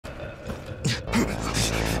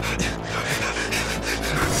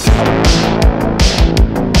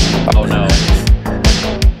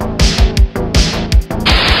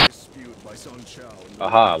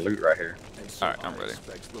Aha, loot right here. Alright, I'm ready.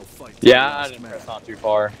 Yeah, I didn't press on too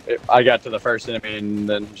far. I got to the first enemy and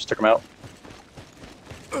then just took him out.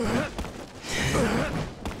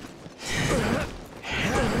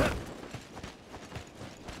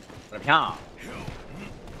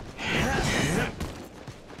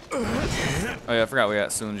 Oh yeah, I forgot we got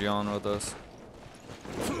Sunjian with us.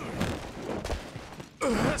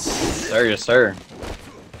 Sir, yes sir.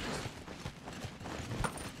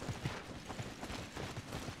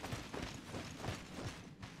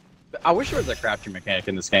 I wish there was a crafting mechanic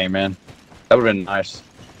in this game, man. That would have been nice.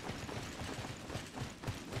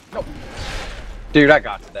 Nope. Dude, I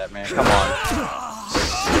got to that, man. Come on.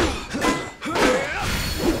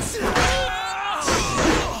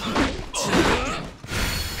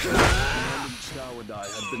 I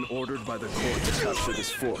have been ordered by the court to capture this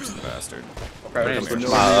fort. Bastard.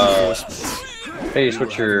 Hey,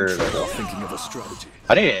 switch your. Thinking of a strategy.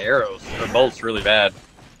 I need arrows or bolts really bad.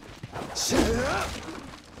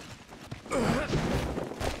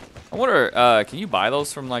 I wonder, can you buy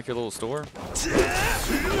those from like your little store?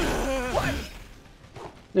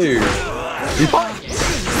 Dude,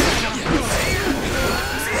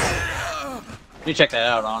 you check that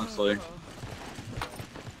out, honestly.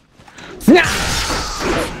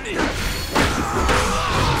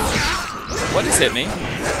 What just hit me?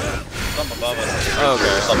 Something above us. Oh,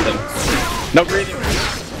 okay. Or something. No breathing.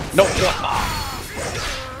 No.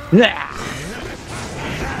 Nah.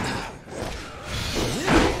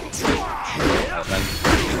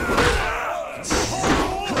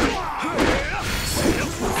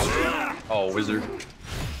 Oh, wizard.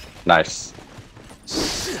 Nice.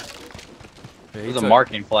 There's a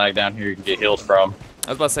marking flag down here you can get heals from. I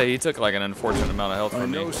was about to say, he took like an unfortunate amount of health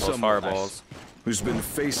from me with those fireballs. Who's been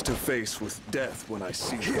face to face with death when I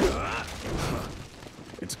see him.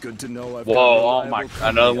 It's good to know I've Whoa, oh my,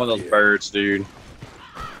 another one of those birds, dude.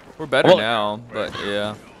 We're better now, but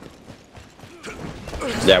yeah.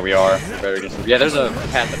 Yeah, we are. Better get some. Yeah, there's a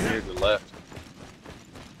path up here to the left.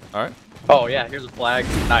 Alright. Oh yeah, here's a flag.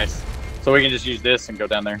 Nice. So we can just use this and go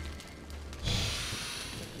down there.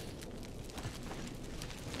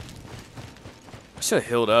 I should have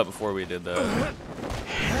healed up before we did that.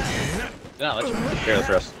 No, let's take care of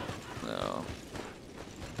the rest. No.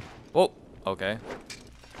 Whoa. Okay.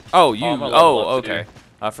 Oh, you. I'm Oh, okay.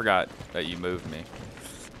 I forgot that you moved me.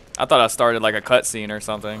 I thought I started like a cutscene or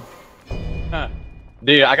something. Huh.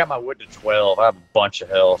 Dude, I got my wood to 12. I have a bunch of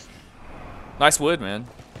health. Nice wood, man.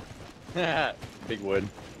 Big wood.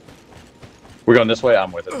 We're going this way.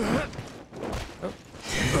 I'm with it. Oh.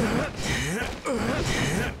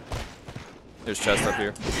 There's chest up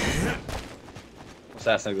here.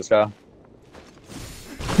 Assassinate this guy.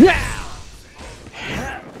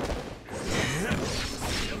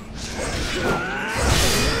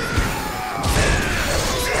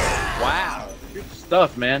 Wow, good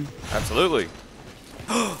stuff, man. Absolutely.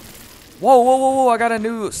 Whoa, whoa, whoa, whoa! I got a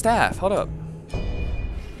new staff. Hold up.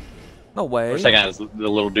 No way. We're checking out the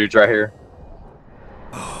little dudes right here.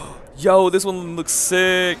 Yo, this one looks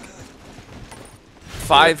sick.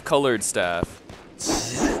 5 colored staff.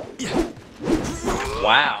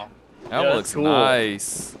 Wow. That Yeah, looks cool.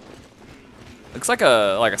 nice. Looks like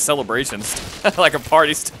a celebration, like a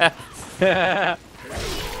party staff.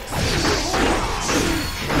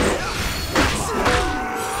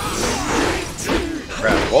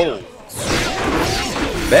 Whoa.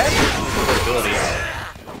 That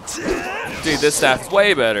Dude, this staff is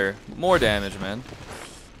way better. More damage, man.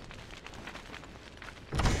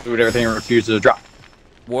 Dude, everything refuses to drop.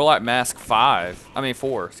 Warlock mask 5. I mean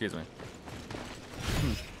 4. Excuse me.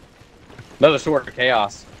 Another sword of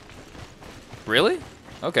chaos. Really?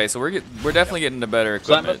 Okay, so we're definitely getting the better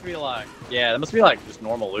So that equipment. must be like, yeah, that must be like just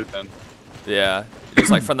normal loot then. Yeah, just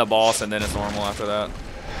like from the boss, and then it's normal after that.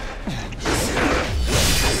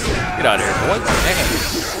 Get out of here, boy! Dang it.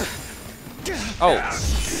 Oh.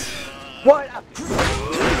 What?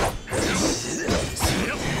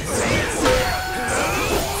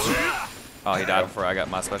 Oh, he died before I got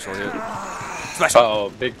my special hit.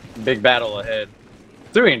 Oh, big battle ahead.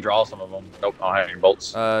 So we can draw some of them. Nope, I don't have any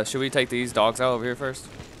bolts. Should we take these dogs out over here first?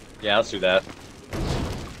 Yeah, let's do that.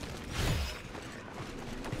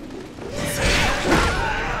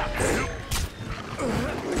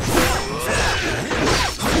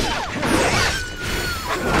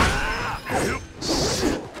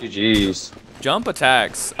 GG's. Jump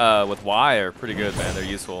attacks with Y are pretty good, man. They're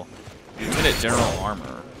useful. Lieutenant General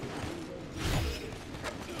Armor.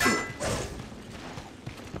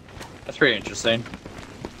 That's pretty interesting.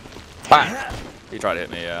 Bye. He tried to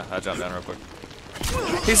hit me, yeah. I jumped down real quick.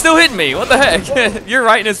 He's still hitting me! What the heck? You're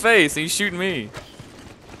right in his face. He's shooting me.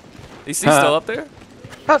 Is he still up there?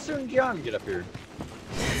 How soon did John get up here?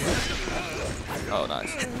 Oh,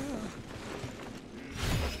 nice.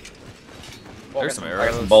 Well, There's some I got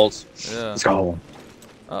some arrows. bolts. Yeah. Let's go.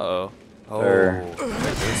 Uh-oh. Oh. There. Check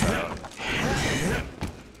this out.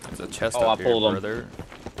 There's a chest Oh, up I here pulled 'em. further.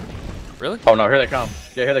 Really? Oh no, here they come.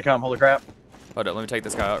 Yeah, here they come. Holy crap. Hold up, let me take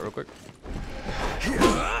this guy out real quick.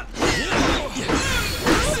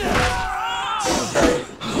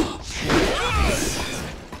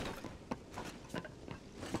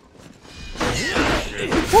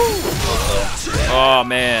 Oh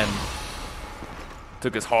man.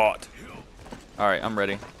 Took his heart. Alright, I'm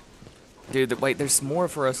ready. Dude, wait, there's more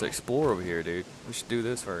for us to explore over here, dude. We should do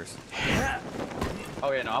this first.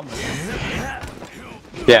 Oh yeah, no, I'm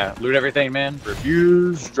with you. Yeah, loot everything, man.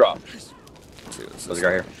 Refuse drop. Let's see what's Let's go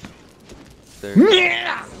here. There's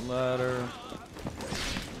the ladder.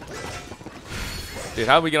 Dude,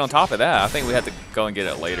 how do we get on top of that? I think we have to go and get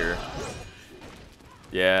it later.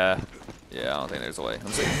 Yeah. Yeah, I don't think there's a way. Let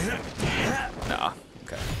me see. Nah.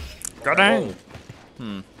 Okay. God dang.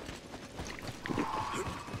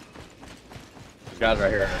 There's guys right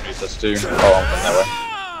here underneath us too. Oh, I'm going that way.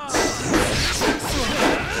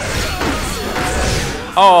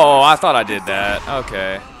 Oh, I thought I did that.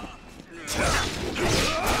 Okay.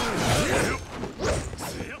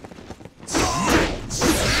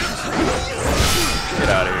 Get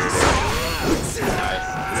out of here, dude.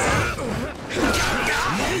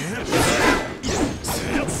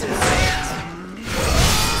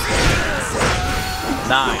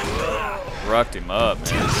 Nice. Rocked him up,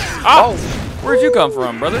 man. Oh! Where'd you come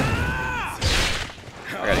from, brother? I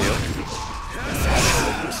gotta heal.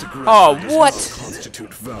 Oh, what?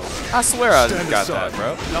 I swear I got that,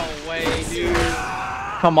 bro. No way, dude.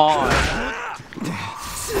 Come on.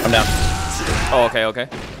 I'm down. Oh, okay, okay.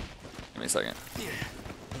 Give me a second.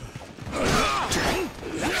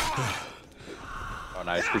 Oh,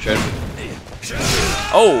 nice. Appreciate it.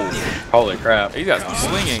 Oh! Holy crap. He's got some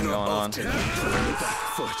swinging going on.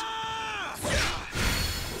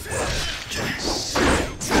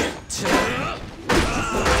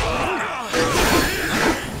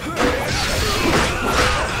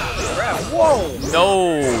 Whoa!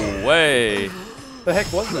 No way. The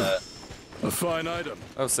heck was that? A fine item.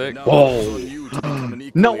 Oh, sick. Now Whoa. it's on you to become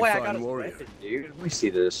an No equally way, I fine got a warrior. weapon, dude. Let me see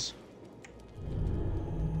this.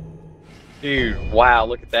 Dude, wow,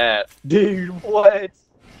 look at that. Dude, what?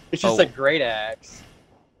 It's just Oh. a great axe.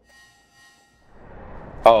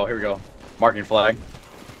 Oh, here we go. Marking flag.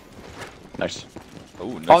 Nice. Oh,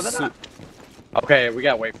 nice. Oh, that's not... Okay, we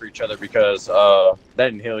gotta wait for each other because that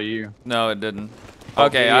didn't heal you. No, it didn't. Oh,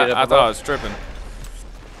 Okay, you hit it I up thought I above. was tripping.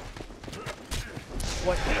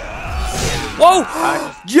 What?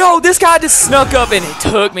 Whoa! Yo, this guy just snuck up and he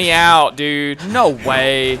took me out, dude. No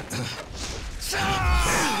way.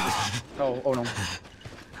 Oh no.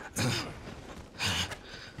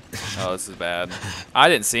 Oh, this is bad. I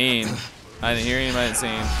didn't see him. I didn't hear him. I didn't see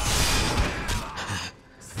him.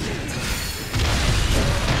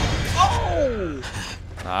 Oh!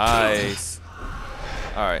 Nice.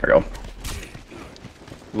 All right. There we go.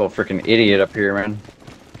 Little freaking idiot up here, man.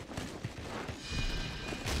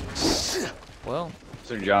 Well.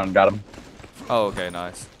 So John got him. Oh, okay,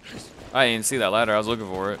 nice. I didn't see that ladder. I was looking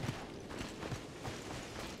for it.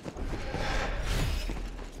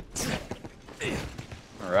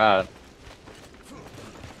 All right.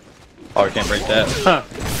 Oh, we can't break that. Huh.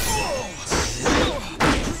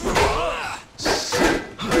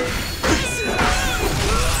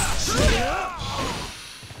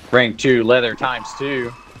 Rank 2 leather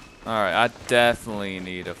 ×2. All right, I definitely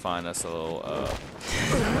need to find us a little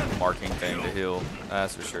marking thing to heal.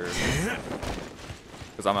 That's for sure.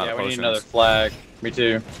 Because I'm out Yeah, of we potions. need another flag. Me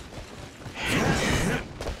too.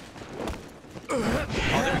 Oh,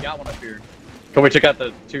 then we got one up here. Can we check out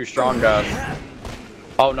the 2 strong guys?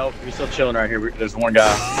 Oh no, he's still chilling right here. There's one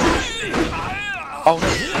guy. Oh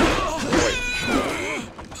no.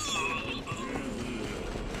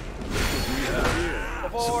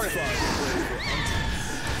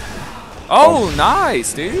 Oh,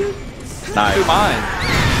 nice, dude. Nice. Do mine.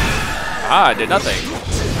 Ah, I did nothing.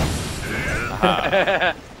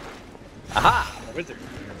 Aha. Aha! I'm a wizard.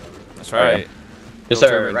 That's right. Yes, sir.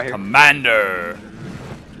 German Right here. Commander.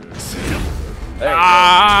 There you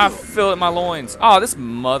Ah, feel it in my loins. Oh, this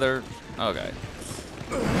mother. Okay.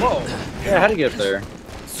 go. Whoa. Yeah, how'd he get up there?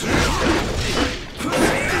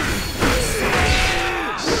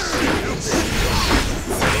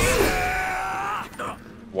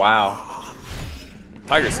 Wow.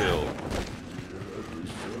 Tiger seal.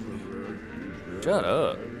 Shut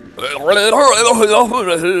up.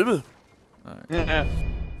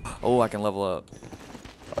 Oh, I can level up.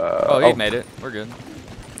 Oh, he made it. We're good.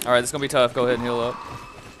 All right, this is gonna be tough. Go ahead and heal up.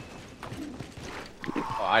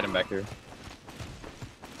 Oh, item back here.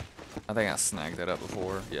 I think I snagged that up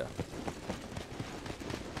before. Yeah.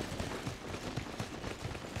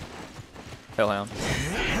 Hellhound.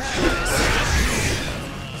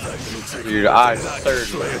 Dude, I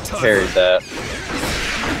certainly carried that.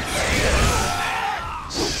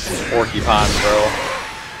 Porcupine, bro.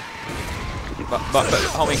 But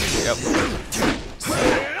homie. Yep.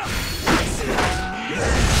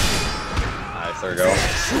 Nice, there we go.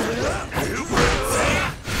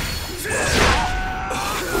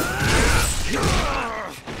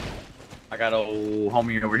 I got old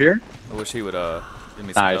homie over here. I wish he would give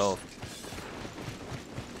me some Nice. health.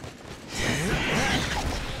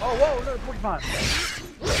 Oh, whoa, another porcupine.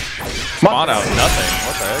 Spawn out nothing.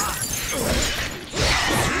 What the heck?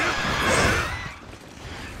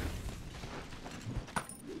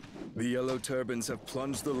 The yellow turbans have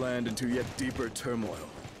plunged the land into yet deeper turmoil.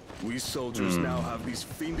 We soldiers now have these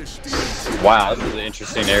fiendish demons. Wow, this is an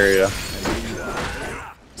interesting area.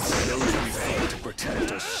 Those we fight to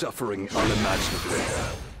protect are suffering unimaginably.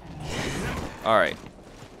 All right.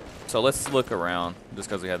 So let's look around, just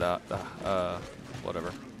because we had that,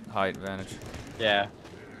 whatever, height advantage. Yeah.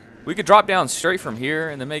 We could drop down straight from here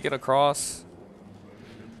and then make it across.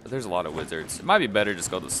 But there's a lot of wizards. It might be better just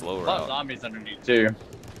go the slow A lot of route. zombies underneath too.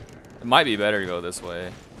 It might be better to go this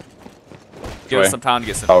way. Give way? us some time to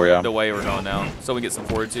get some the way we're going down, so we get some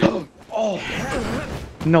fortitude. Oh,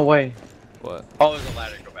 no way. What? Oh, there's a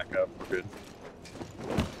ladder to go back up. We're good.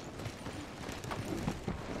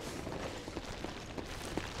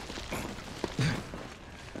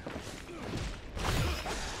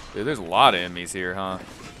 Dude, there's a lot of enemies here, huh?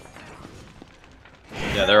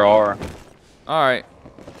 Yeah, there are. All right.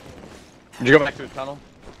 Did you go back to the tunnel?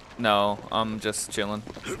 No, I'm just chilling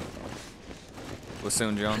with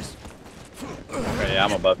Soon Jones. Okay, yeah,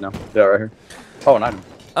 I'm above now. Yeah, right here. Oh, an item.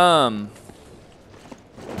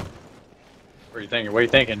 What are you thinking? What are you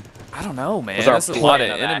thinking? I don't know, man. What's our That's a lot of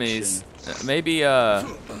plan of enemies. Maybe, no,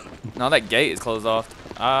 that gate is closed off.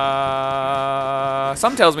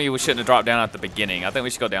 Something tells me we shouldn't have dropped down at the beginning. I think we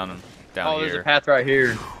should go down Oh, there's a here. path right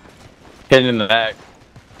here. Hidden in the back.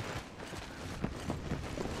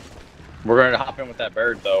 We're going to hop in with that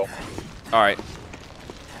bird, though. All right.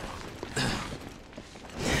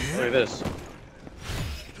 Look at this.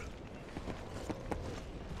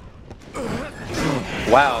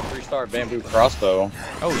 Wow, 3-star bamboo crossbow.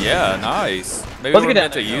 Oh yeah, nice. Maybe Let's we're get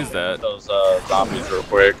meant down to there, use that. Those zombies real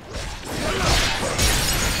quick.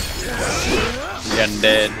 Getting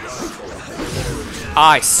dead.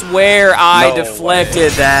 I swear I No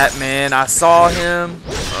deflected that, man. I saw him.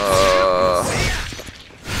 I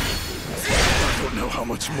don't know how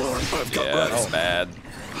much more I've got Yeah, left. that's bad.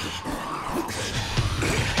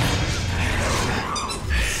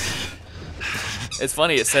 It's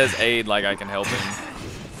funny, it says aid like I can help him.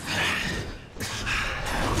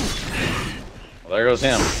 Well, there goes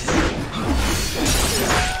him.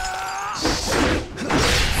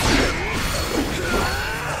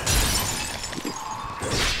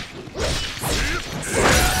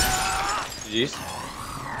 Jeez.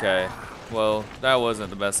 Okay. Well, that wasn't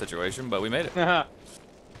the best situation, but we made it. At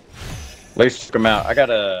least took him out. I got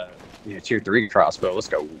a tier 3 crossbow. Let's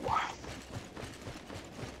go.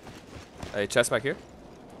 Hey, chest back here.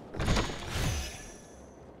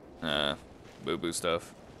 Boo-boo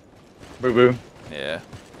stuff. Boo boo. Yeah.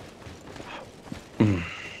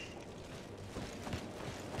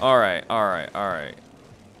 Alright. A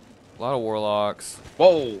lot of warlocks.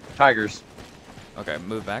 Whoa, tigers. Okay,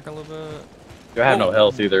 move back a little bit. I have no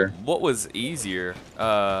health either. What was easier?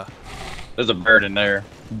 There's a bird in there.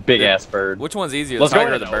 Big ass bird. Which one's easier, Let's the go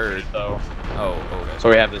tiger or ahead the and open bird? it, though. Oh, okay. So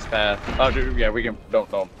we have this path. Oh, dude, yeah, we can. Don't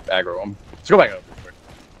aggro them. Let's go back up real quick.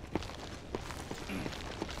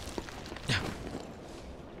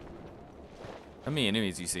 How many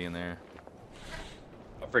enemies do you see in there?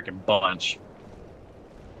 A freaking bunch.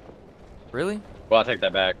 Really? Well, I'll take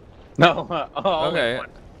that back. No. Oh, Okay. one.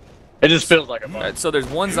 It just feels like a bunch. Alright, so there's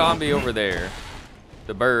one zombie over there,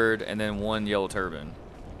 the bird, and then one yellow turban.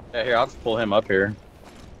 Yeah, here, I'll just pull him up here.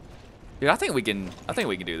 Dude, I think we can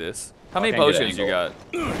do this. How many can't get potions you got?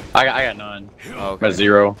 angle. I got none. Oh, I'm at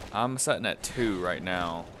 0. I'm sitting at 2 right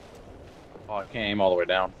now. Oh, I can't aim all the way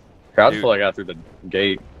down. Here, I'll just Dude. pull that guy through the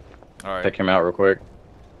gate. All right. Take him out real quick.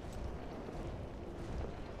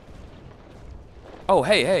 Oh,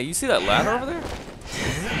 hey, you see that ladder over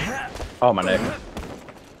there? Oh, my neck.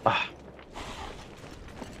 Ah,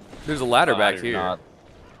 There's a ladder I back do here not.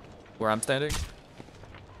 where I'm standing.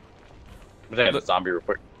 I'm gonna take the zombie real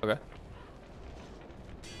quick. Okay.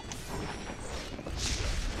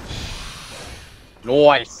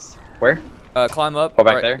 Nice. Where? Climb up. Oh,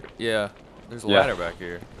 back right there? Yeah. There's a Yeah. ladder back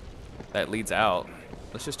here that leads out.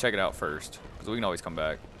 Let's just check it out first, because we can always come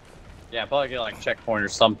back. Yeah, probably get like a checkpoint or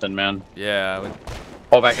something, man. Yeah.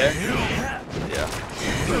 Oh, back there? Yeah.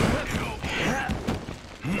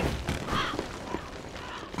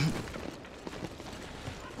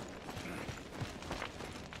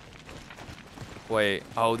 Wait.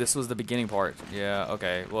 Oh, this was the beginning part. Yeah.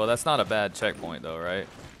 Okay. Well, that's not a bad checkpoint, though, right?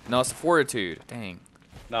 No, it's fortitude. Dang.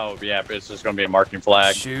 No, yeah, but it's just gonna be a marking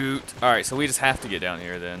flag. Shoot. All right, so we just have to get down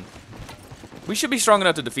here then. We should be strong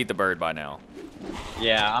enough to defeat the bird by now.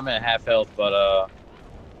 Yeah, I'm at half health, but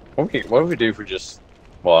what do we do for just?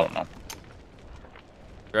 Well, I don't know.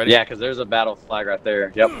 Ready? Yeah, because there's a battle flag right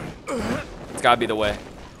there. Yep. It's gotta be the way.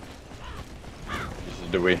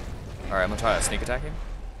 Do we? All right, I'm gonna try to sneak attack him.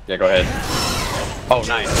 Yeah, go ahead. Oh,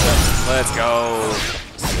 nice. Let's go.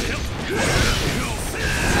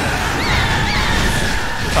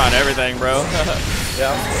 Trying everything, bro.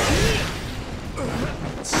 Yeah.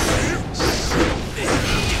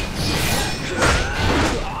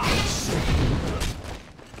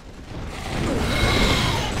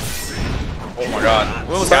 Oh my god.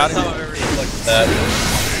 We almost got him. First time I've ever deflected that.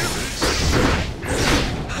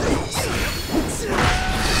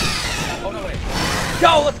 Oh no, wait.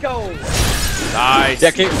 Go, let's go! Nice.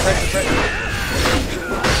 Yeah, keep pressing.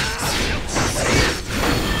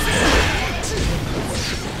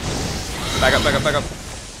 Back up, back up, back up.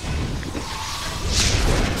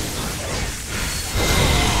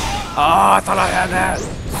 Oh, I thought I had that.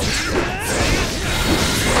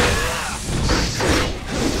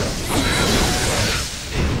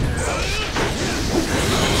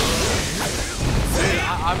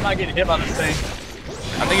 I'm not getting hit by this thing.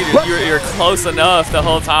 I think you're close enough the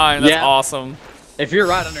whole time. That's Yeah. awesome. If you're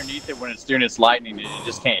right underneath it when it's doing its lightning, it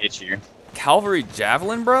just can't hit you. Cavalry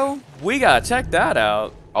javelin, bro? We gotta check that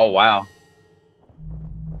out. Oh, wow.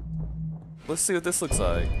 Let's see what this looks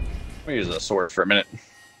like. Let me use a sword for a minute.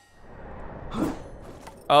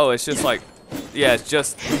 Oh, it's just like, yeah, it's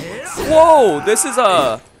just. Whoa, this is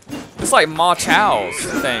it's like Ma Chao's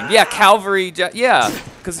thing. Yeah, cavalry. Yeah,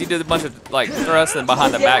 because he did a bunch of like thrusts and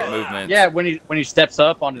behind the back movements. Yeah, when he steps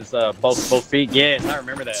up on his both feet. Yes, I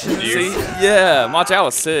remember that. See? Yeah, Ma Chao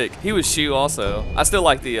was sick. He was Shu also. I still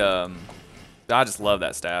like the I just love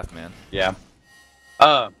that staff, man. Yeah.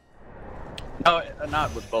 No,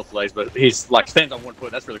 not with both legs, but he's like stands on one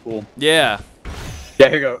foot. That's really cool. Yeah. Yeah,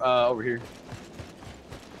 here you go. Over here.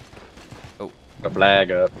 Oh, the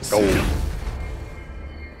flag up. Gold.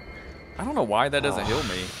 I don't know why that doesn't heal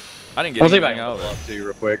me. I didn't get I'll see if I anything can out of level it. up to you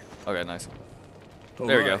real quick. Okay, nice. All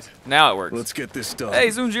There we go. right, Now it works. Let's get this done.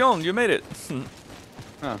 Hey, Sun Jion, you made it.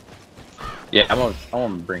 Huh. Yeah, I want to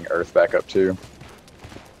bring Earth back up too.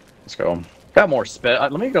 Let's go. Got more spell.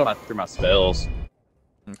 Let me go through my spells.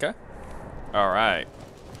 Okay. All right.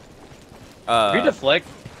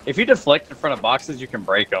 If you deflect in front of boxes, you can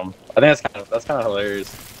break them. I think that's kind of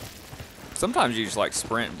hilarious. Sometimes you just like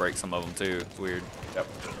sprint and break some of them too. It's weird. Yep.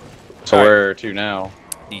 So All right. where to now?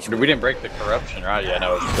 Each We didn't break the corruption, right? Yeah,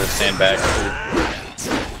 no, there's sandbags too.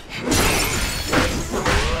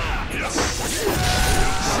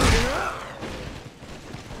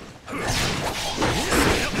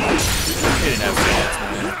 He didn't have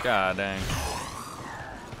chance, man. God dang.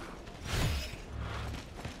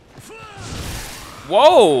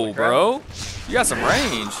 Whoa, bro. You got some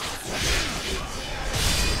range.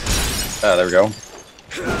 There we go.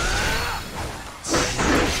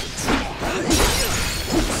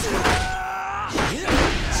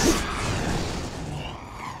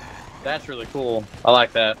 That's really cool. I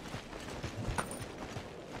like that.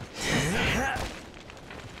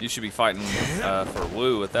 You should be fighting for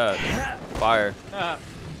Wu with that. Fire. Alright,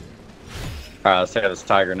 let's take out this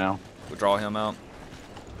tiger now. We'll draw him out.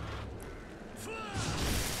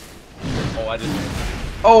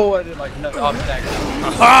 Oh, I did like no obstacle.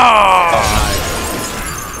 Aha!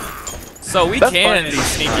 So we That's can funny. be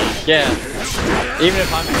sneaky. Yeah. Even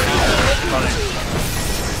if I'm in that's funny.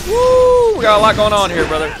 Woo! We got a lot going on here,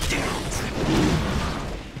 brother.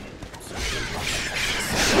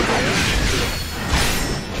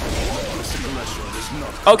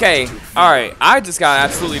 Okay, alright. I just got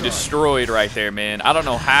absolutely destroyed right there, man. I don't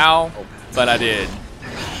know how, but I did.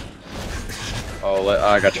 Oh,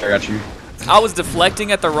 I got you. I was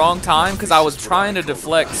deflecting at the wrong time because I was trying to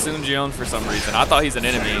deflect Sun Jion for some reason. I thought he's an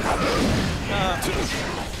enemy.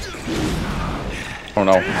 Oh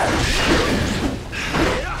no.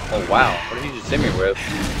 Oh wow, what did he just hit me with?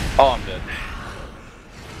 Oh, I'm dead.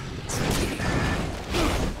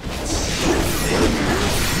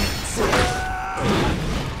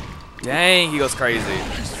 Dang, he goes crazy.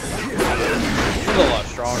 a lot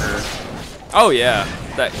stronger. Oh yeah,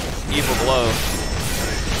 that evil blow.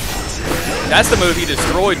 That's the move he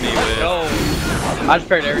destroyed me with. No, I just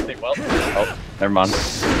parried everything. Well, oh, never mind.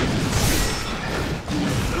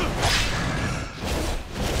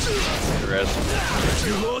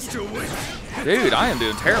 You lost your way. Dude, I am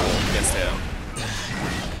doing terrible against him.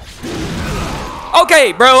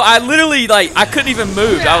 Okay, bro, I literally, like, I couldn't even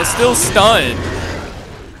move. I was still stunned.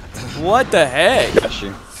 What the heck? Got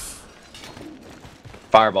you.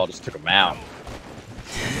 Fireball just took him out.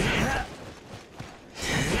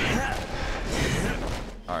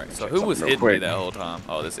 Alright, so who was hitting me that whole time?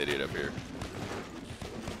 Oh, this idiot up here.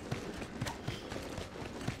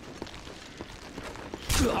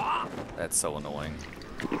 That's so annoying.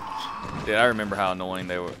 Dude, I remember how annoying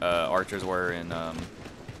they were, archers were in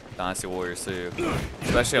Dynasty Warriors too.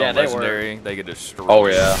 Especially on Legendary, they get destroyed. Oh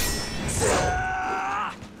yeah.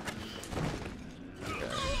 Okay.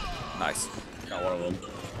 Nice. Got one of them.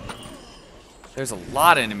 There's a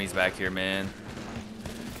lot of enemies back here, man.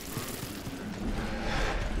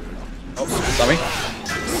 Oh, dummy.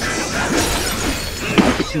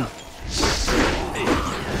 It's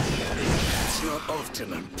not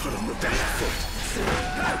often I'm put on the back foot.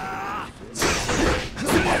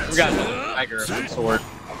 We got another tiger sword.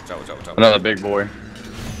 Watch out, watch out, watch out. Another big boy.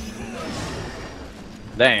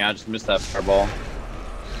 Dang, I just missed that fireball.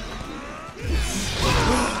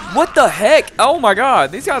 What the heck? Oh my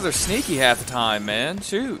god, these guys are sneaky half the time, man.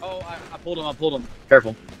 Shoot. Oh, I pulled him, I pulled him.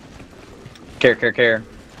 Careful. Care.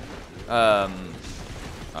 Alright.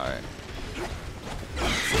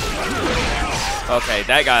 Okay,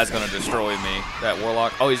 that guy's gonna destroy me. That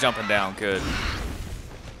warlock. Oh, he's jumping down. Good.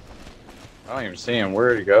 I don't even see him.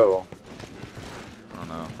 Where'd he go? I don't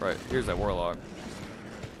know. Right, here's that warlock.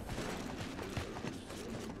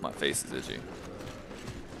 My face is itchy.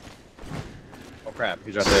 Oh crap,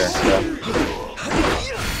 he's right there. Yeah.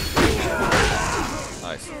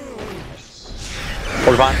 Nice.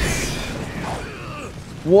 45.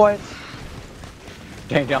 What?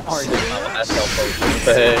 Dang, I'm already doing my last health potion. What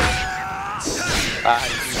the heck?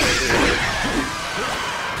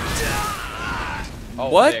 Oh,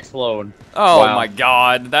 what? They explode. Oh Wow. my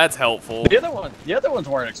god, that's helpful. The other ones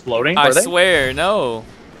weren't exploding, I were they? swear, no.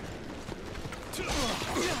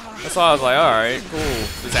 That's why I was like, alright, cool.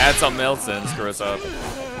 Just add something else in, screw us up.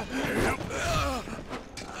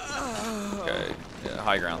 Okay, yeah,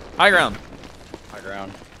 high ground. High ground! High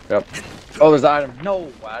ground. Yep. Oh, there's the item.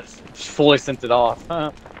 No, I just fully sent it off.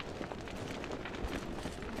 Huh.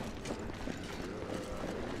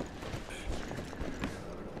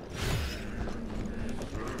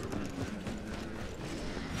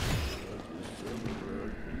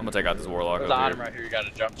 I'm gonna take out this warlock There's the over item here. right here you gotta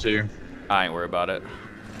jump to. I ain't worried about it.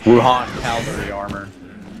 Wuhan cavalry armor.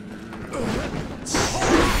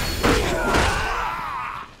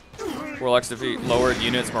 Warlock's defeat. Lowered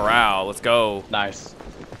units morale. Let's go. Nice.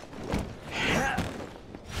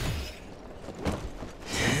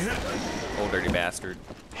 Old dirty bastard.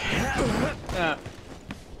 Yeah.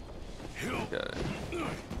 Okay.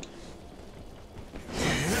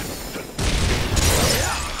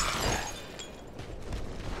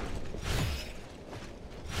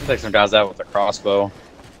 I'll take some guys out with a crossbow.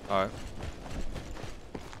 Alright.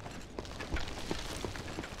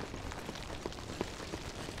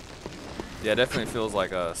 Yeah, it definitely feels like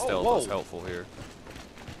stealth is helpful here.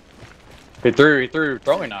 He threw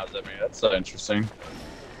throwing knives at me. That's interesting.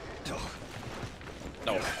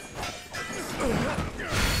 No.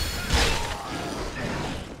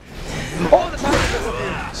 Oh, the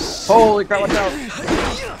tiger! Holy crap! Watch out!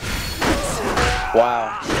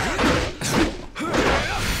 Wow.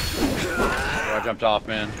 Oh, I jumped off,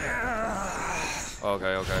 man.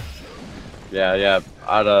 Okay. Yeah.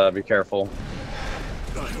 I'd be careful.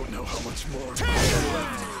 I don't know how much more.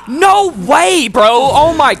 No way, bro!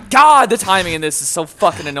 Oh my god, the timing in this is so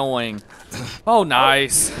fucking annoying. Oh,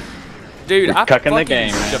 nice. Dude, I cucking the fucking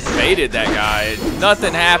game, man. debated that guy.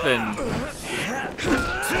 Nothing happened.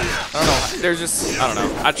 I don't know. There's just, I don't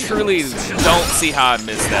know. I truly don't see how I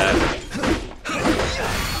missed that.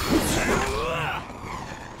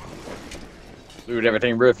 Dude,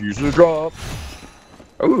 everything refuse to drop.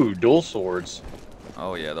 Ooh, dual swords.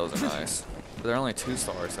 Oh yeah, those are nice. But they're only 2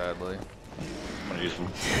 stars, sadly. I'm gonna use them.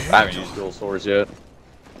 I haven't used dual swords yet.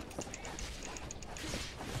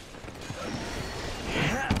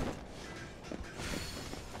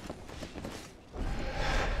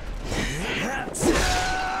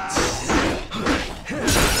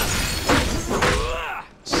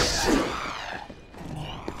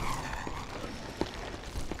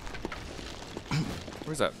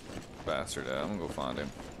 Where's that bastard at? I'm gonna go find him.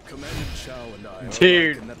 Commander Chow and I are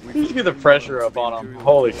Dude, alike in that we you get the pressure up on him.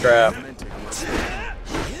 Holy crap.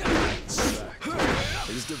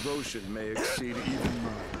 His devotion may exceed even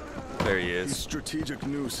mine. There he His is. strategic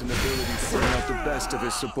nous and ability to bring out the best of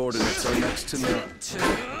his subordinates are next to none. I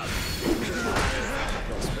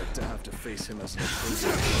expect to have to face him as an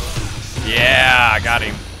opponent. Yeah, I got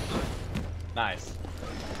him. Nice.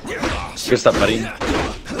 Good stuff, buddy.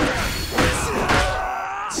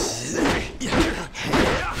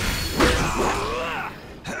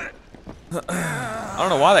 I don't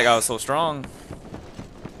know why that guy was so strong.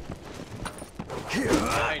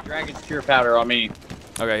 Hey, Dragon's Cure Powder on me.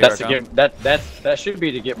 Okay, here That's I to come. get that should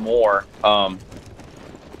be to get more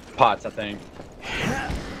pots, I think.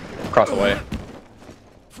 Across the way.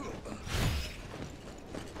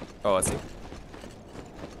 Oh, I see.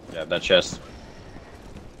 Yeah, that chest.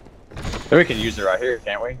 Then we can use it right here,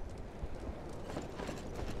 can't we?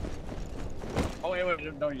 Oh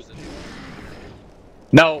wait, don't use it.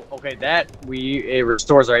 No, okay, it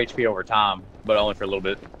restores our HP over time, but only for a little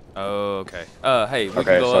bit. Oh, okay. Hey, we Okay,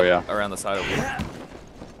 can go so up yeah. around the side over here.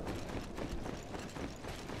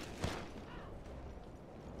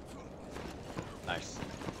 Nice.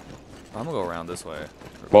 I'm gonna go around this way.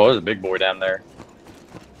 Well, there's a big boy down there.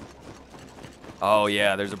 Oh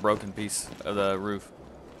yeah, there's a broken piece of the roof.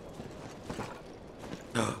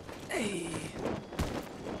 Hey.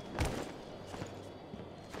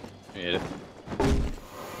 Hit it.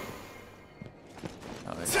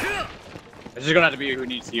 Oh, It's just gonna have to be who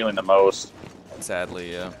needs healing the most.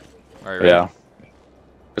 sadly, yeah. All right, Yeah.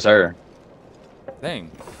 It's her.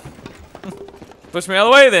 Dang. Push me out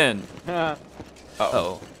of the way then.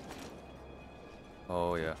 Uh-oh.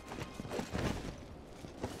 Oh yeah.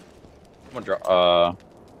 I'm gonna draw.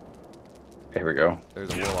 Here we go.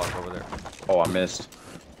 There's a warlock over there. Oh, I missed.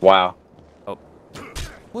 Wow. Oh.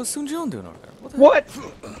 What's Sun Jian doing over there? What? The What?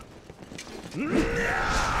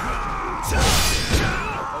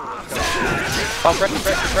 Oh,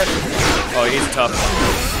 pressure. Oh, he's tough.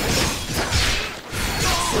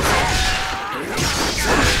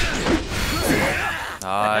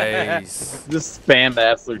 Nice. Just spam the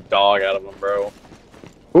absolute dog out of him, bro.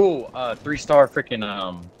 Ooh, 3-star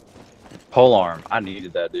freaking pole arm. I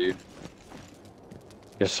needed that, dude.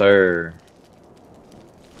 Yes, sir.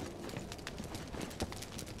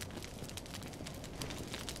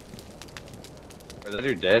 Is that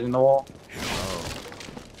dude dead in the wall? Oh.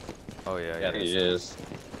 Oh yeah, Yeah, he is.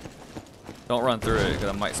 Don't run through it, because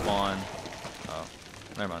I might spawn. Oh,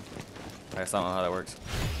 never mind. That's not how that works.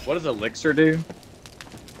 What does elixir do?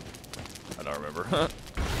 I don't remember.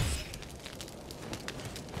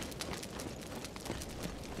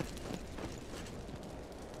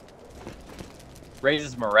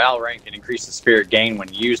 Raises morale rank and increases spirit gain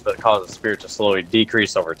when used, but causes spirit to slowly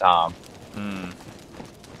decrease over time. Hmm.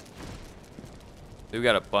 We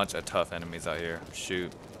got a bunch of tough enemies out here.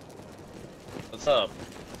 Shoot. What's up?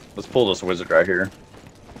 Let's pull this wizard right here.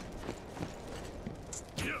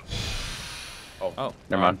 Oh,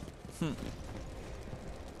 Never mind.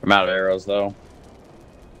 I'm out of arrows, though.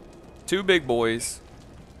 2 big boys.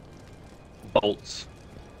 Bolts.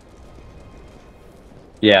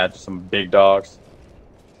 Yeah, just some big dogs.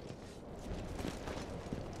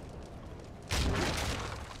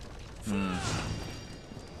 Hmm.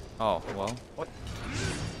 Oh, well. What?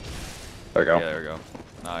 There we go. Yeah, there we go.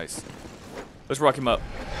 Nice. Let's rock him up.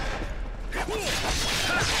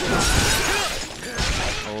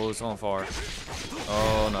 Oh, it's on fire.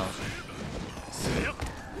 Oh, no.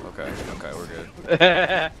 Okay, we're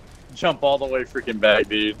good. Jump all the way freaking back,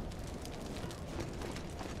 dude.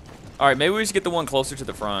 Alright, maybe we should get the one closer to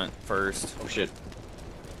the front first. Oh, shit.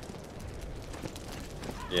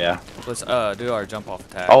 Yeah. Let's do our jump off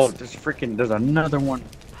attacks. Oh, there's another one.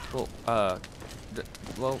 Well,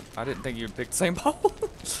 well, I didn't think you'd pick the same ball.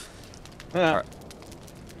 Yeah. Alright.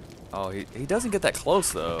 Oh, he doesn't get that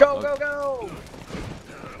close though. Go!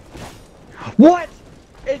 What?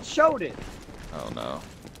 It showed it. Oh no.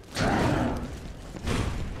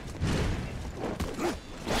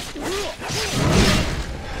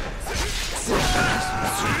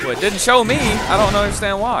 Well, it didn't show me. I don't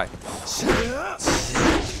understand why.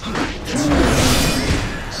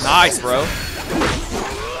 Nice, bro.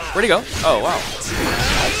 Where'd he go? Oh, wow.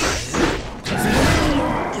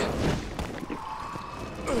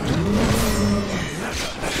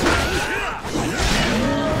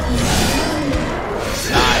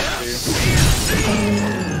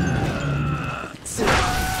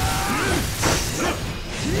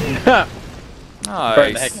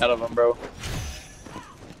 Burn the Nice. heck out of him, bro.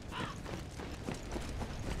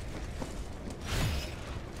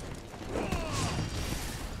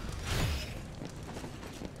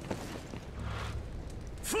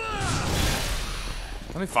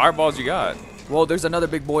 many fireballs you got? Whoa, there's another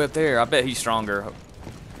big boy up there. I bet he's stronger.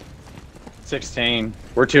 16.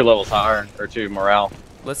 We're 2 levels higher, or 2 morale.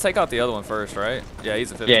 Let's take out the other one first, right? Yeah,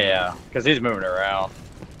 he's a 15. Yeah, because he's moving around.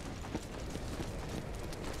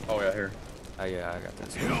 Oh, yeah, here. Oh, yeah, I got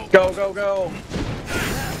this. Go, go, go!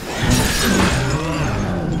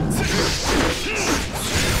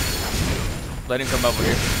 Let him come over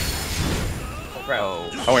here. Oh, crap.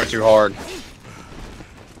 Oh. I went too hard.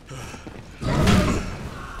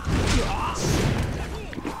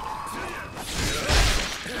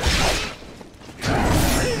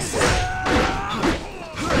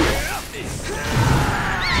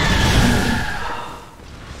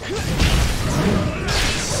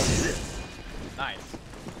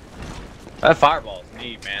 That fireball is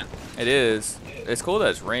neat, man. It is. It's cool that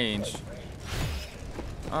it's ranged.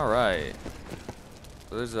 All right.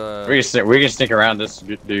 There's a. We can sneak around this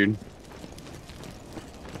dude.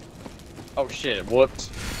 Oh shit! Whoops.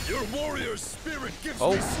 Your warrior spirit gives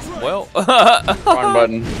Oh me strength. well. Wrong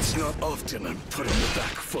button. It's not often I'm put on the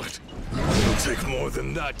back foot. It'll take more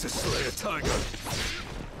than that to slay a tiger.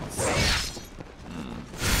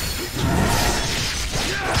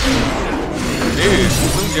 Dude,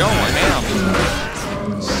 who's going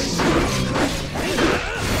now?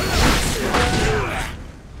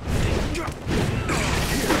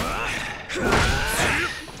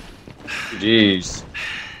 Jeez.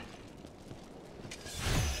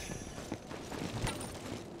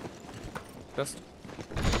 Just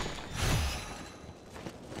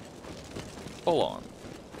hold on.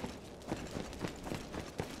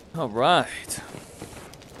 All right.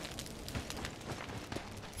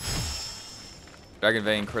 Dragon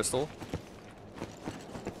Vein Crystal.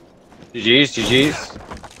 GG's, GG's.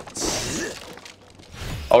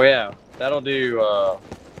 Oh yeah, that'll do.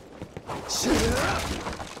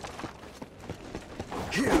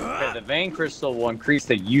 Okay, the Vein Crystal will increase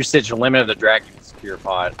the usage limit of the Dragon Spear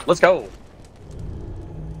pod. Let's go.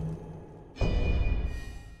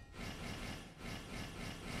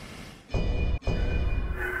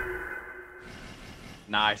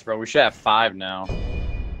 Nice, bro. We should have 5 now.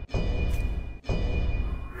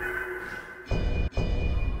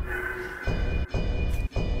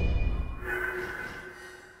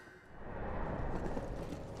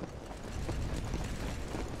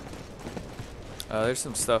 There's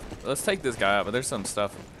some stuff. Let's take this guy out, but there's some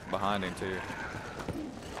stuff behind him too.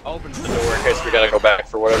 Open the door in case we gotta go back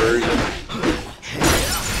for whatever reason.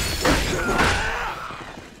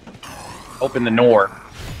 Open the door.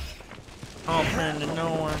 Open the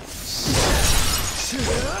door.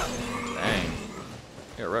 Dang.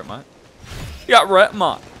 You got ret mine. You got ret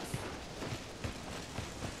mine.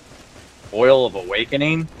 Oil of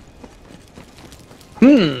Awakening.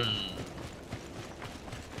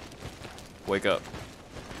 Wake up.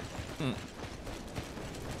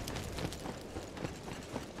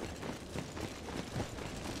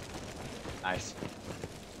 Nice.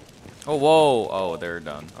 Oh, whoa. Oh, they're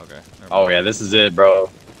done. Okay. Never Oh mind. yeah, this is it, bro.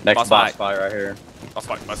 Next Boss boss fight. fight right here. Let's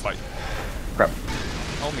fight. Let's fight. Crap.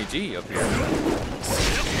 Homie G up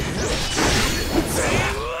here.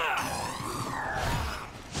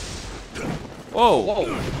 Whoa. Whoa.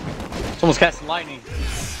 Someone's casting lightning.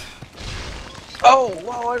 Oh,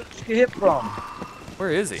 whoa, where did I just get hit from? Where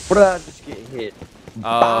is he? Where did I just get hit?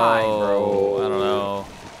 Bye, Oh, bro. I don't know.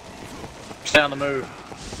 Stay on the move.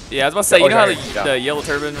 Yeah, I was about to say, you Oh, know how sorry. the Yellow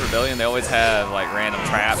Turban Rebellion, they always have like random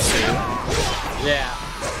traps too. Yeah.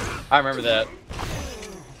 I remember that.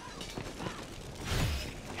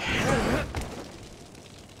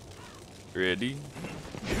 Ready?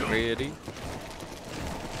 Ready?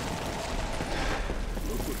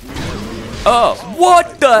 Oh,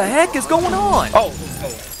 what the heck is going on? Oh.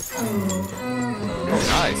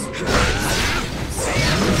 Nice.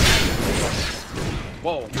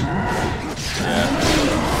 Whoa.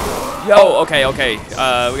 Yeah. Yo, okay, okay.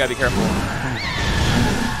 We gotta be careful.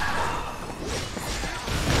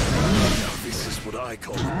 This is what I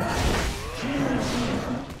call a battle.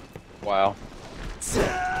 Wow.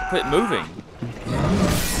 Quit moving.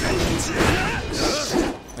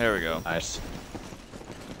 There we go. Nice.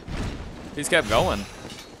 He's kept going.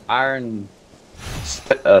 Iron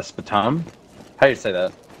Spatum? How do you say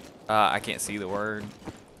that? I can't see the word.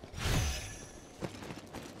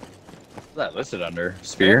 What's that listed under?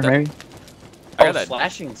 Spear, I got that- maybe? I got Oh, that.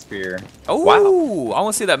 slashing spear. Oh, Wow. I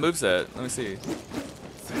want to see that moveset. Let me see.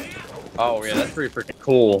 Oh, yeah, that's pretty freaking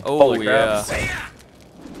cool. Oh, Holy crap. yeah.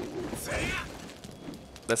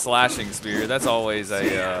 The slashing spear. That's always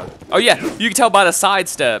a. Oh yeah, you can tell by the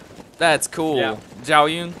sidestep. That's cool. Yeah. Zhao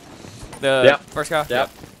Yun, the Yep. first guy. Yep.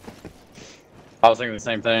 I was thinking the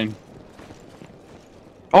same thing.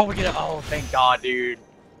 Oh, we get it. Oh, thank God, dude.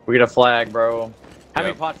 We get a flag, bro. How many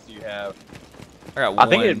Yep. pots do you have? I got one. I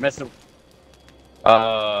think it messed up.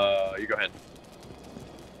 You go ahead.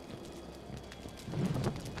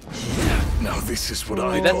 Now this is what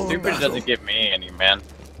I Dude, that call a stupid battle. doesn't give me any, man.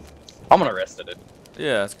 I'm gonna rest at it.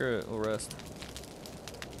 Yeah, screw it. We'll rest.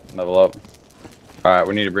 Level up. Alright,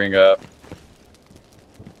 we need to bring up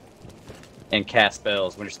and cast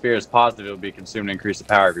spells. When your spirit is positive, it will be consumed to increase the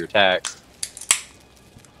power of your attacks.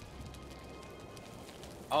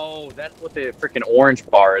 Oh, that's what the freaking orange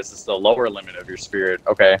bar is. It's the lower limit of your spirit.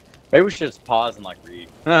 Okay. Maybe we should just pause and like read.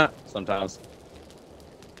 Sometimes.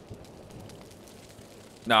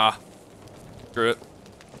 Nah. Screw it.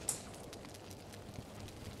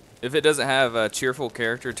 If it doesn't have a cheerful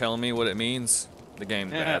character telling me what it means, the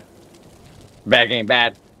game's bad. Bad game,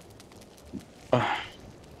 bad.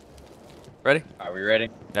 Ready? Are we ready?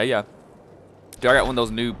 Yeah, yeah. Dude, I got one of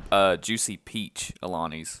those new juicy peach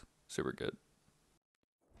Alanis. Super good.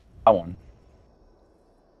 I won.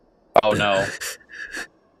 Oh no.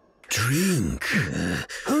 Drink.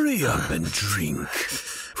 Hurry up and drink,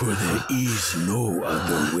 for there is no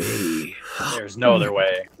other way. There's no other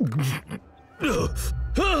way. What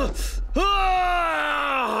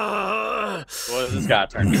does this guy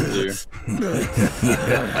turn into?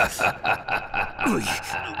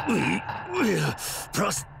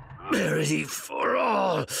 Prosperity for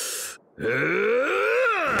all.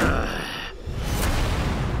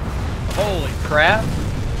 Holy crap!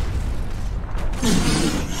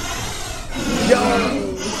 Yo,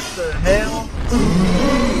 what the hell?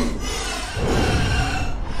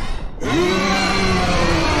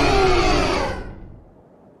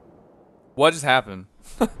 What just happened?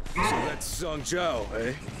 So that's Song Zhao,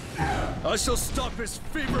 eh? I shall stop his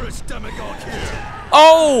feverish demagogue here.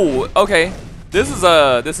 Oh, okay. This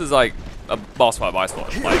is like a boss fight, like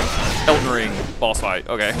Elden Ring boss fight.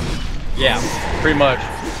 Okay. Yeah, pretty much.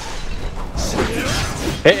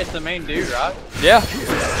 Hey, it's the main dude, right? Yeah.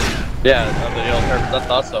 Yeah, of the Yellow Turtles. I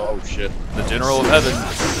thought so. Oh shit. The General of Heaven.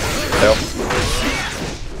 Yep.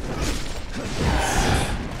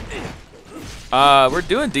 We're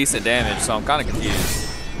doing decent damage, so I'm kind of confused.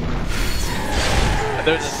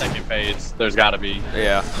 There's a second phase. There's got to be.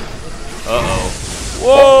 Yeah. Uh-oh.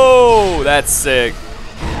 Whoa, that's sick.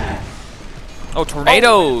 Oh,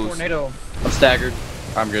 tornadoes. Tornado. I'm staggered.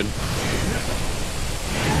 I'm good.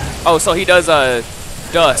 Oh, so he does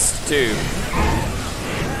dust too.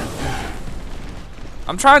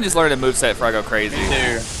 I'm trying to just learn a moveset before I go crazy. Me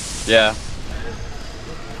too. Yeah.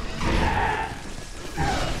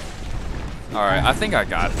 All right, I think I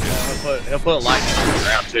got it. He'll put lightning on the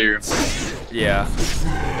ground too. Yeah.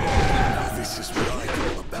 This is what I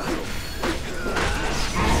call a battle.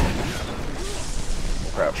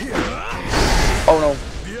 Crap. Oh no.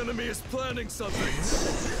 The enemy is planning something.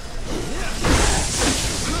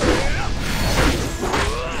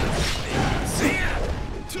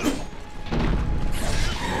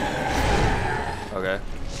 Okay.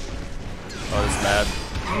 Oh, this is bad.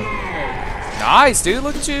 Nice, dude.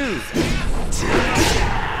 Look at you.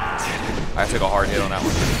 I took a hard hit on that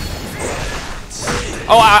one.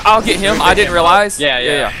 Oh, I'll get him. I didn't realize.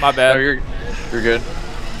 Yeah. My bad. No, you're good.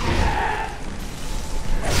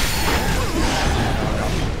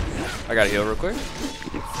 I gotta heal real quick.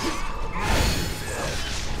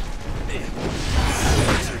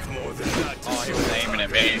 Oh, he was aiming at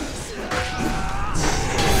me.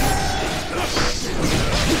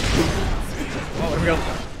 Oh, here we go.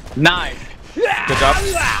 Nice. Good job.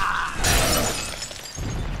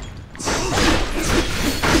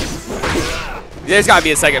 There's gotta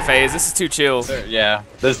be a second phase. This is too chill. Yeah,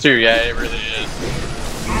 this too. Yeah, it really is.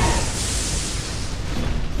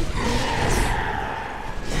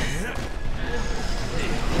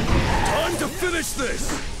 Time to finish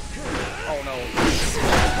this. Oh no.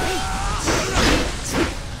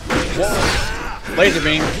 Whoa. Laser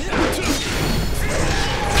beam.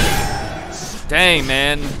 Dang,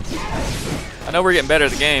 man. I know we're getting better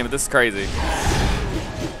at the game, but this is crazy.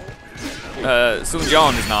 Sun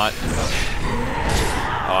Jian is not.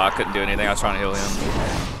 Oh, I couldn't do anything. I was trying to heal him.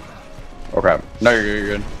 Oh crap. No,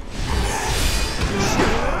 you're good.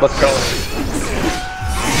 Let's go.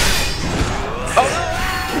 Oh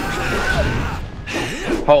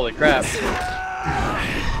no! Holy crap.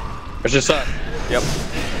 It's just us. Yep.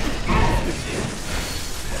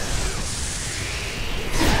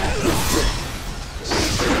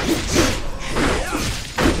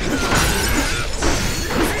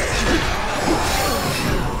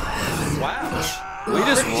 Wow. We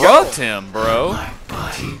just rubbed him, bro.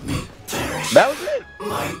 That was it.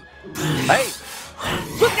 Hey.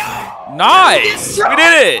 Nice. We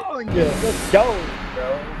did it. Let's go, bro.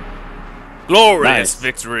 Glorious Nice.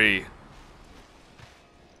 victory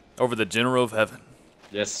over the General of Heaven.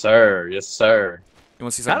 Yes, sir. Yes, sir. You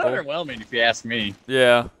want to see Kind something of cool? underwhelming, if you ask me.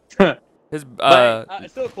 Yeah. His But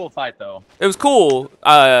it's still a cool fight, though. it was cool.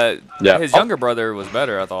 Yeah. His younger brother was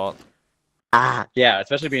better, I thought. Yeah,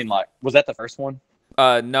 especially being like, was that the first one?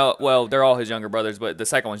 No, well, they're all his younger brothers, but the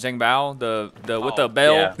second one, Zheng Bao, the with the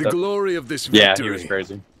bell. Yeah. The glory of this Yeah, he was victory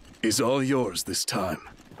crazy. is all yours this time.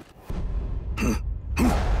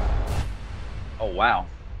 Oh, wow.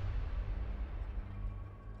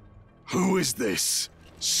 Who is this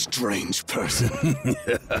strange person?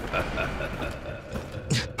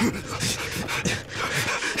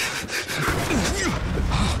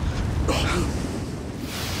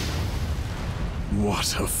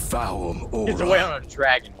 What a foul aura. He's away on a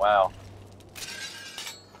dragon, wow.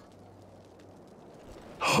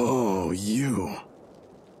 Oh, you.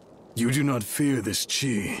 You do not fear this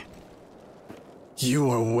chi.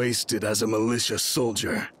 You are wasted as a militia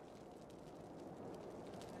soldier.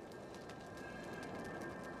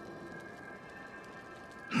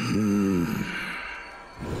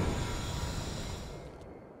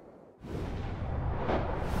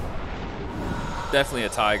 Definitely a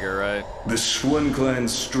tiger, right? The Schwen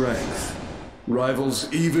clan's strength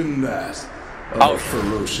rivals even that of a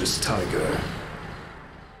ferocious tiger.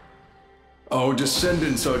 Our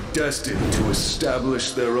descendants are destined to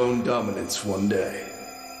establish their own dominance one day.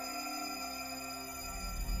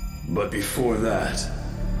 But before that,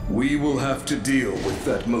 we will have to deal with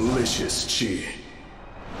that malicious chi.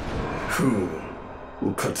 Who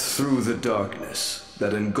will cut through the darkness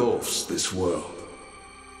that engulfs this world?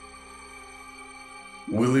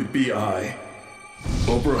 Will it be I?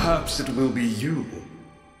 Or perhaps it will be you,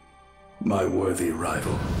 my worthy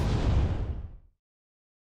rival.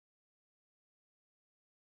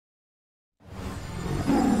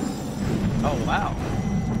 Oh, wow.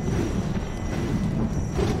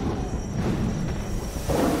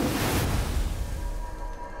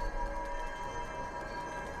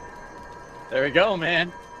 There we go,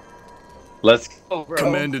 man. Let's go, bro.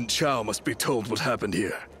 Commandant Chow must be told what happened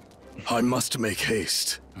here. I must make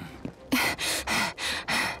haste.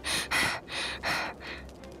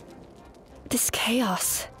 This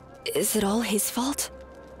chaos, is it all his fault?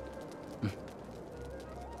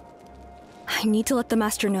 I need to let the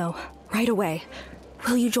Master know, right away.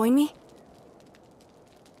 Will you join me?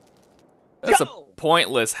 That's a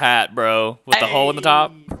pointless hat, bro, with the hole in the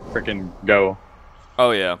top. Freaking go.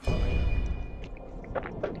 Oh yeah.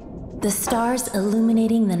 The stars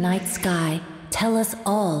illuminating the night sky tell us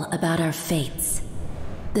all about our fates.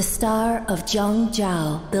 The star of Zhang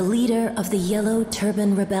Zhao, the leader of the Yellow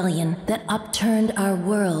Turban Rebellion that upturned our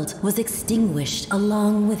world, was extinguished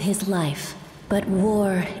along with his life. But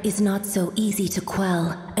war is not so easy to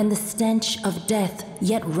quell, and the stench of death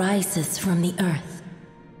yet rises from the earth.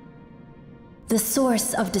 The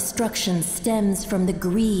source of destruction stems from the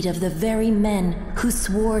greed of the very men who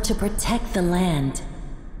swore to protect the land.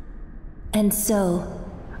 And so,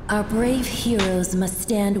 our brave heroes must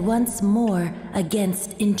stand once more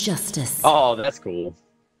against injustice. Oh, that's cool.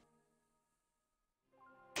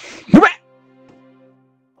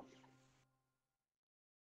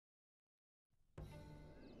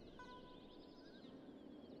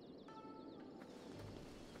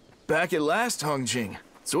 Back at last, Hongjing.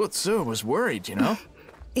 Zuo Tzu was worried, you know?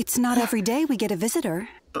 It's not every day we get a visitor.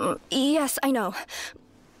 Yes, I know.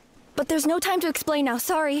 But there's no time to explain now,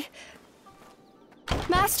 sorry.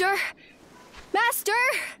 Master! Master!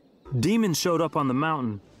 Demon showed up on the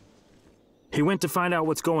mountain. He went to find out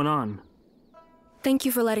what's going on. Thank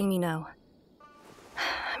you for letting me know.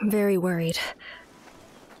 I'm very worried.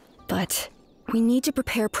 But we need to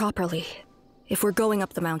prepare properly if we're going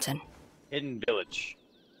up the mountain. Hidden village.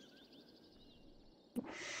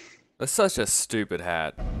 That's such a stupid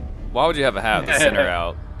hat. Why would you have a hat with the center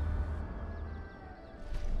out?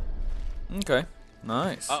 Okay,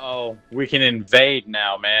 nice. Uh-oh. We can invade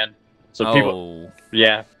now, man. So people,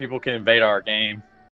 yeah, people can invade our game.